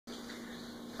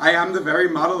I am the very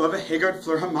model of a Heegaard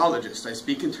Floer homologist. I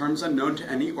speak in terms unknown to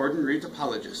any ordinary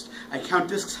topologist. I count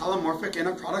disks holomorphic in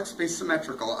a product space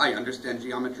symmetrical. I understand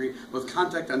geometry, both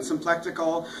contact and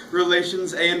symplectical.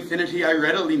 Relations A infinity I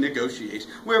readily negotiate,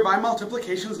 whereby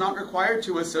multiplication's not required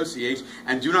to associate.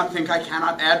 And do not think I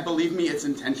cannot add, believe me, it's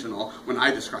intentional. When I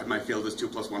describe my field as 2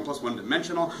 plus 1 plus 1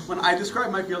 dimensional, when I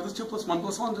describe my field as 2 plus 1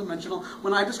 plus 1 dimensional,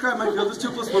 when I describe my field as 2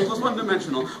 plus 1 plus 1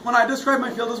 dimensional, when I describe my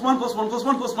field as 1 plus 1 plus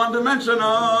 1 plus 1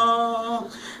 dimensional.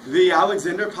 The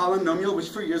Alexander polynomial, which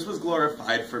for years was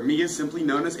glorified, for me is simply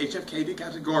known as HFK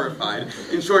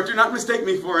decategorified. In short, do not mistake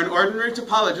me for an ordinary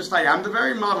topologist. I am the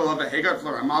very model of a Heegaard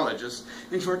Floer homologist.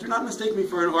 In short, do not mistake me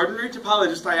for an ordinary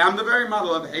topologist. I am the very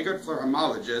model of a Heegaard Floer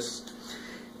homologist.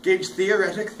 Gauge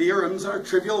theoretic theorems are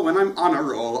trivial when I'm on a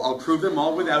roll. I'll prove them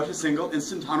all without a single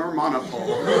instanton or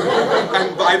monopole.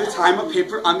 And by the time a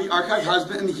paper on the archive has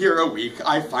been here a week,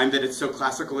 I find that it's so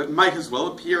classical it might as well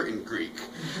appear in Greek.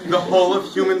 The whole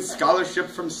of human scholarship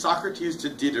from Socrates to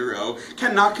Diderot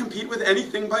cannot compete with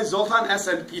anything by Zoltan S.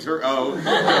 and Peter O.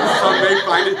 Some may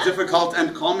find it difficult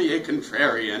and call me a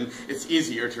contrarian. It's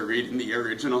easier to read in the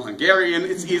original Hungarian.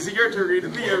 It's easier to read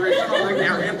in the original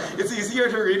Hungarian. It's easier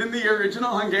to read in the original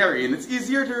Hungarian. It's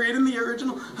easier to read in the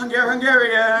original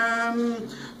Hungarian.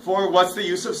 For what's the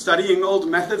use of studying old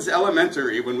methods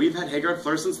elementary when we've had Heegaard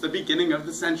Floer since the beginning of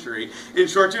the century? In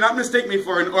short, do not mistake me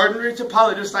for an ordinary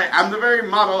topologist. I am the very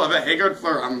model of a Heegaard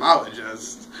Floer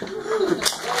homologist.